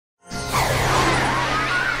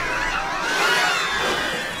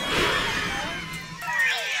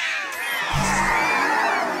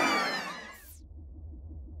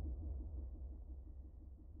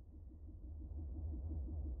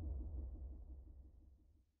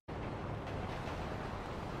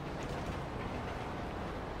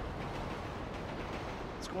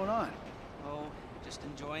going on? Oh, just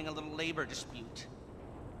enjoying a little labor dispute.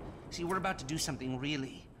 See, we're about to do something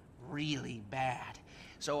really, really bad.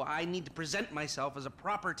 So I need to present myself as a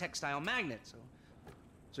proper textile magnate,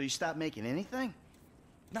 So you stopped making anything?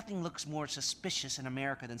 Nothing looks more suspicious in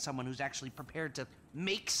America than someone who's actually prepared to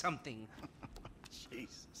make something.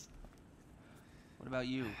 Jesus. What about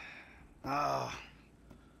you? Oh,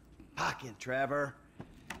 pocket, Trevor.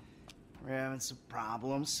 We're having some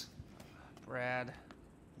problems. Brad.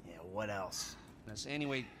 Yeah, what else?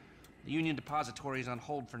 Anyway, the Union Depository is on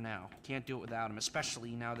hold for now. Can't do it without him,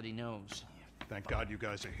 especially now that he knows. Thank God you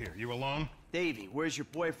guys are here. You alone? Davey, where's your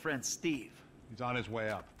boyfriend, Steve? He's on his way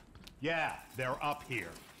up. Yeah, they're up here.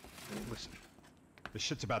 Listen, this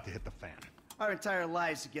shit's about to hit the fan. Our entire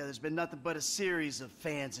lives together has been nothing but a series of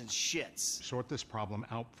fans and shits. Sort this problem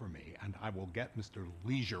out for me, and I will get Mr.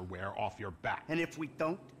 Leisureware off your back. And if we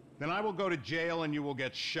don't? Then I will go to jail and you will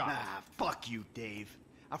get shot. Ah, fuck you, Dave.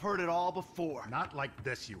 I've heard it all before. Not like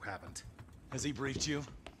this, you haven't. Has he briefed you?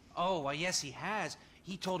 Oh, well, yes, he has.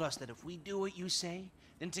 He told us that if we do what you say,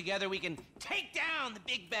 then together we can take down the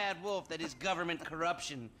big bad wolf that is government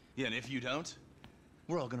corruption. Yeah, and if you don't,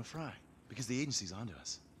 we're all gonna fry, because the agency's onto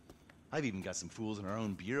us. I've even got some fools in our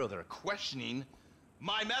own bureau that are questioning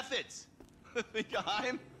my methods. Think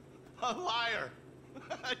I'm a liar,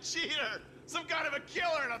 a cheater, some kind of a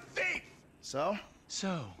killer and a thief. So?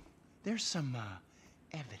 So, there's some,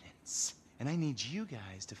 evidence, and I need you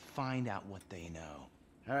guys to find out what they know.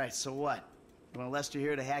 All right, so what? You want Lester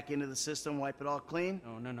here to hack into the system, wipe it all clean?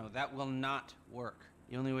 No, that will not work.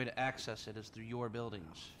 The only way to access it is through your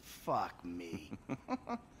buildings. Fuck me.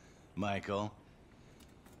 Michael,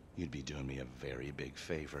 you'd be doing me a very big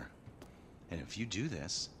favor. And if you do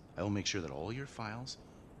this, I will make sure that all your files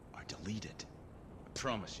are deleted. I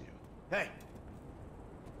promise you. Hey!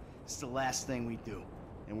 It's the last thing we do,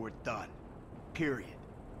 and we're done. Period.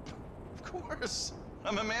 Of course.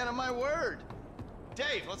 I'm a man of my word.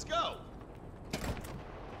 Dave, let's go.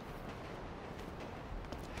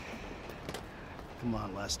 Come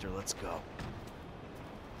on, Lester, let's go.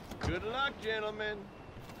 Good luck, gentlemen.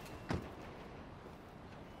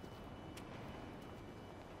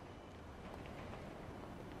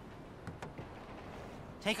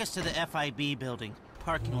 Take us to the FIB building,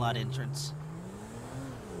 parking lot entrance.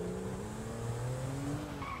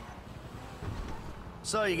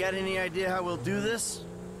 So, you got any idea how we'll do this?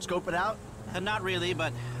 Scope it out? Not really,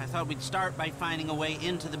 but I thought we'd start by finding a way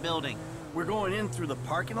into the building. We're going in through the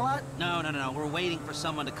parking lot? No. We're waiting for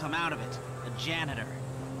someone to come out of it. A janitor.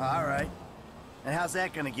 All right. And how's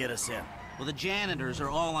that gonna get us in? Well, the janitors are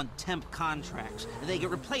all on temp contracts. They get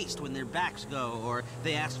replaced when their backs go or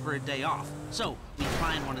they ask for a day off. So, we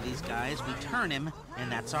find one of these guys, we turn him, and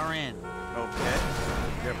that's our in. Okay.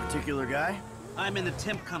 You a particular guy? I'm in the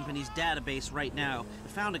temp company's database right now. I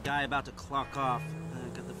found a guy about to clock off. I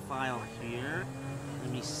got the file here.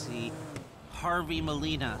 Let me see. Harvey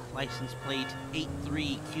Molina, license plate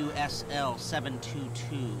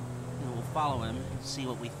 83QSL722. We'll follow him and see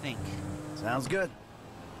what we think. Sounds good.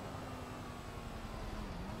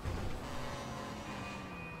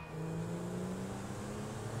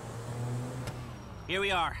 Here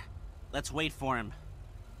we are. Let's wait for him.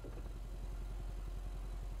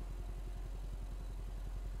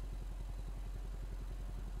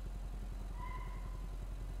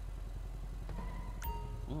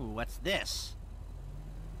 Ooh, what's this?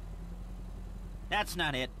 That's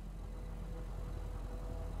not it.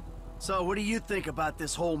 So, what do you think about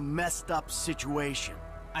this whole messed up situation?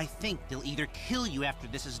 I think they'll either kill you after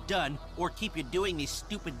this is done, or keep you doing these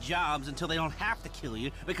stupid jobs until they don't have to kill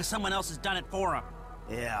you because someone else has done it for them.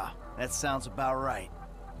 Yeah, that sounds about right.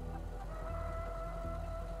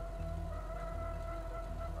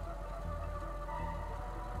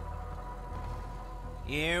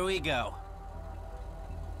 Here we go.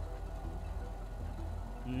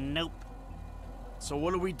 Nope. So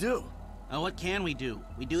what do we do? Oh, what can we do?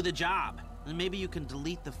 We do the job. And maybe you can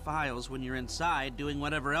delete the files when you're inside doing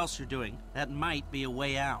whatever else you're doing. That might be a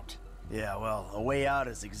way out. Yeah, well, a way out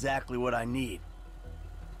is exactly what I need.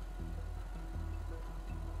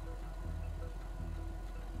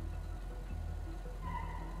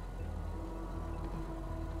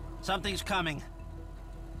 Something's coming.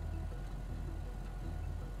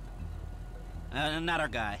 Not our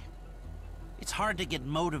guy. It's hard to get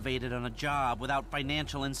motivated on a job without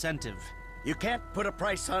financial incentive. You can't put a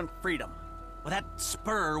price on freedom. Well, that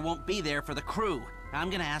spur won't be there for the crew.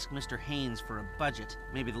 I'm gonna ask Mr. Haynes for a budget.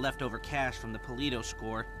 Maybe the leftover cash from the Polito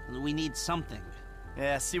score. We need something.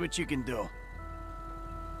 Yeah, see what you can do.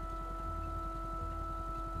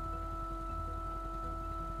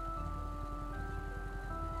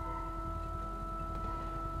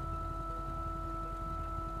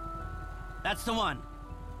 That's the one.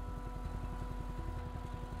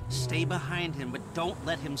 Stay behind him, but don't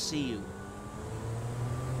let him see you.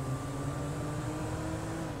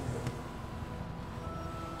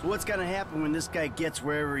 So what's gonna happen when this guy gets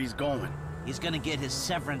wherever he's going? He's gonna get his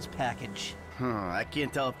severance package. I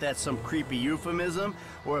can't tell if that's some creepy euphemism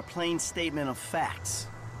or a plain statement of facts.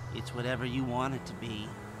 It's whatever you want it to be.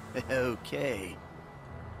 Okay.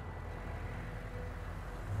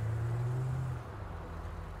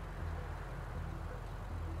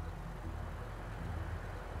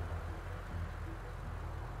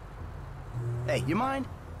 Hey, you mind?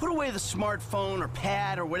 Put away the smartphone or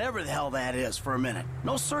pad or whatever the hell that is for a minute.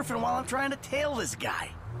 No surfing while I'm trying to tail this guy.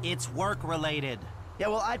 It's work-related. Yeah,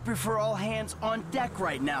 well, I'd prefer all hands on deck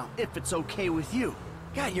right now, if it's okay with you.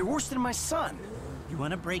 God, you're worse than my son. You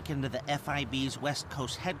want to break into the FIB's West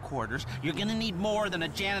Coast headquarters, you're gonna need more than a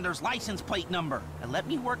janitor's license plate number. And let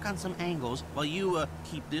me work on some angles while you,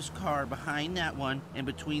 keep this car behind that one and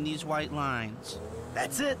between these white lines.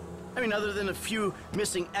 That's it. I mean, other than a few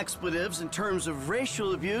missing expletives in terms of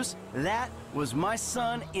racial abuse, that was my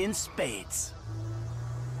son in spades.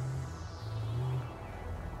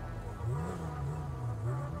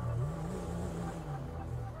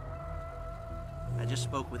 I just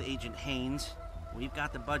spoke with Agent Haynes. We've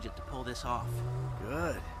got the budget to pull this off.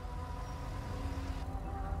 Good.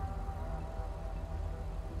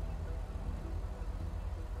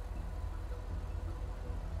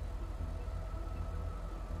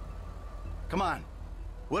 Come on.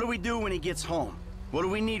 What do we do when he gets home? What do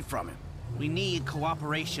we need from him? We need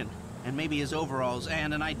cooperation, and maybe his overalls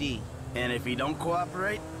and an ID. And if he don't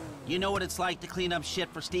cooperate? You know what it's like to clean up shit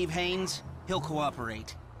for Steve Haynes? He'll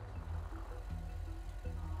cooperate.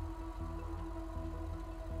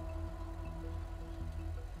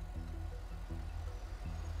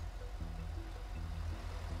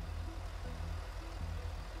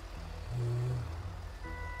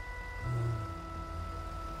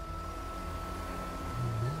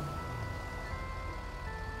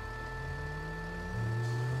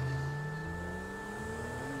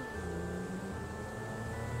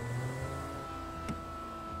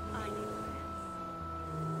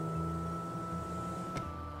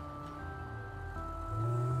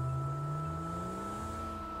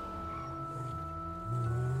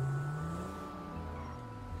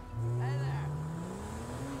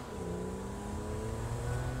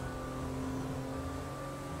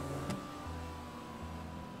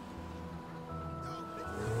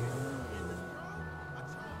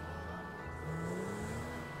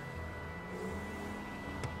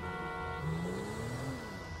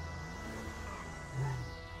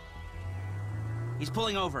 He's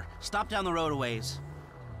pulling over. Stop down the road a ways.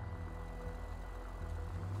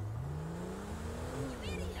 You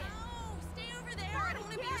idiot! No, stay over there. I'd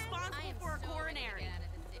only be responsible for a coronary. Out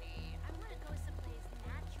of the city. I want to go someplace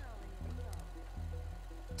natural and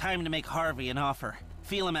real. Time to make Harvey an offer.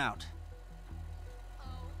 Feel him out.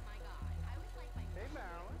 Oh my God! I was like my Hey,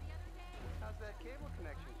 Marilyn. the other day. How's that cable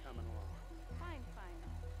connection coming along? Fine, fine.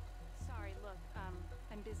 Sorry, look,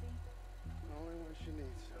 I'm busy. Only when she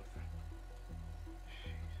needs something.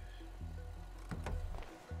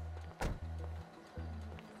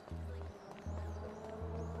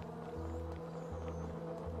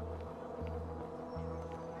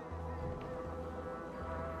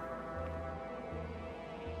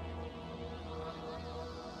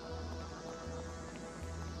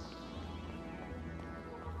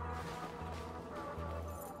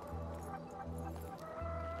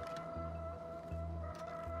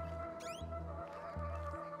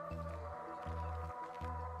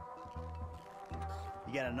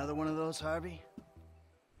 You got another one of those, Harvey?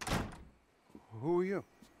 Who are you?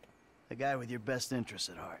 The guy with your best interests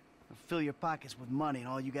at heart. Fill your pockets with money and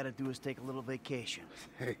all you gotta do is take a little vacation.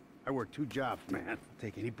 Hey, I work 2 jobs, man. I'll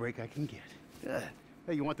take any break I can get. Good.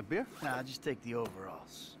 Hey, you want the beer? Nah, just take the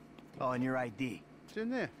overalls. Oh, and your ID. It's in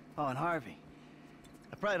there. Oh, and Harvey,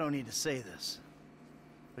 I probably don't need to say this,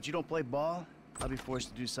 but you don't play ball, I'll be forced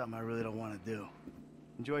to do something I really don't want to do.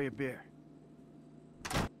 Enjoy your beer.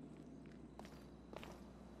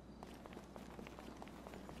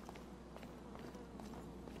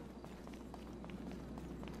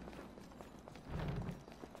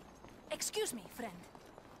 Excuse me, friend.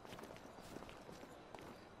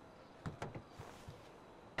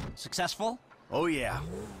 Successful? Oh, yeah.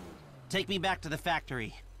 Take me back to the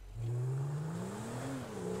factory.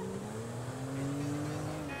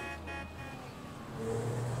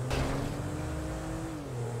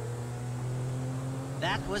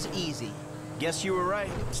 That was easy. Guess you were right.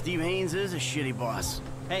 Steve Haynes is a shitty boss.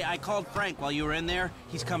 Hey, I called Frank while you were in there.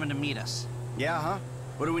 He's coming to meet us. Yeah, huh?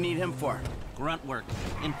 What do we need him for? Grunt work,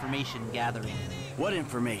 information gathering. What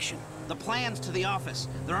information? The plans to the office.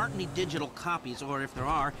 There aren't any digital copies, or if there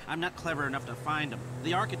are, I'm not clever enough to find them.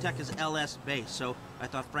 The architect is LS based, so I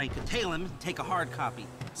thought Frank could tail him and take a hard copy.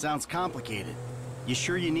 Sounds complicated. You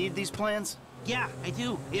sure you need these plans? Yeah, I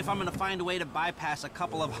do. If I'm gonna find a way to bypass a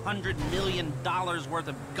couple of $100 million worth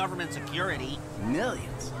of government security.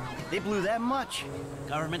 Millions? They blew that much?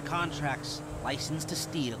 Government contracts, license to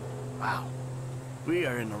steal. Wow. We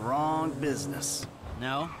are in the wrong business.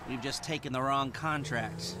 No, we've just taken the wrong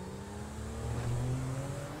contracts.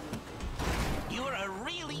 You're a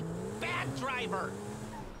really bad driver!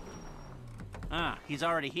 Ah, he's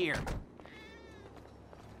already here.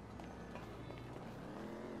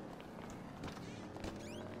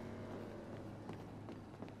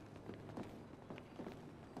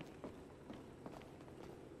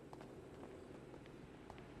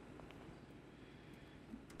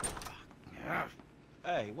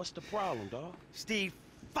 Hey, what's the problem, dawg? Steve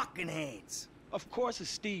fucking Haynes. Of course it's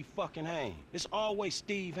Steve fucking Haynes. It's always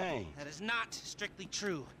Steve Haynes. That is not strictly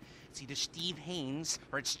true. It's either Steve Haynes,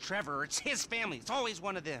 or it's Trevor, or it's his family. It's always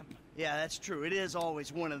one of them. Yeah, that's true. It is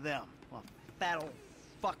always one of them. Well, fat old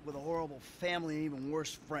fuck with a horrible family and even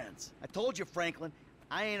worse friends. I told you, Franklin,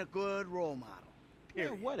 I ain't a good role model.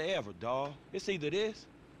 Period. Yeah, whatever, dawg. It's either this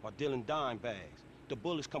or dealing dime bags. The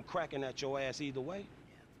bullets come cracking at your ass either way.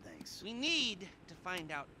 Yeah, thanks. We need to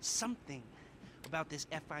find out something about this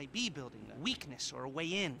FIB building, a weakness or a way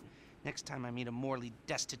in. Next time I meet a morally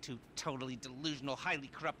destitute, totally delusional, highly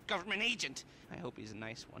corrupt government agent, I hope he's a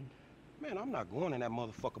nice one. Man, I'm not going in that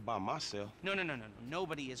motherfucker by myself. No.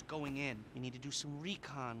 Nobody is going in. We need to do some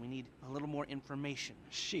recon. We need a little more information.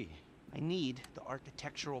 Shit. I need the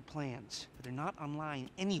architectural plans, but they're not online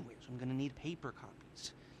anywhere, so I'm gonna need paper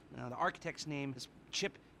copies. Now, the architect's name is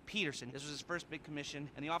Chip Peterson. This was his first big commission,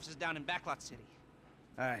 and the office is down in Backlot City.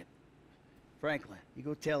 All right. Franklin, you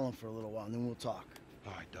go tail him for a little while, and then we'll talk.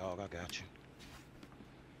 All right, dawg, I got you.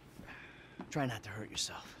 Try not to hurt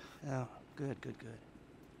yourself. Oh, good.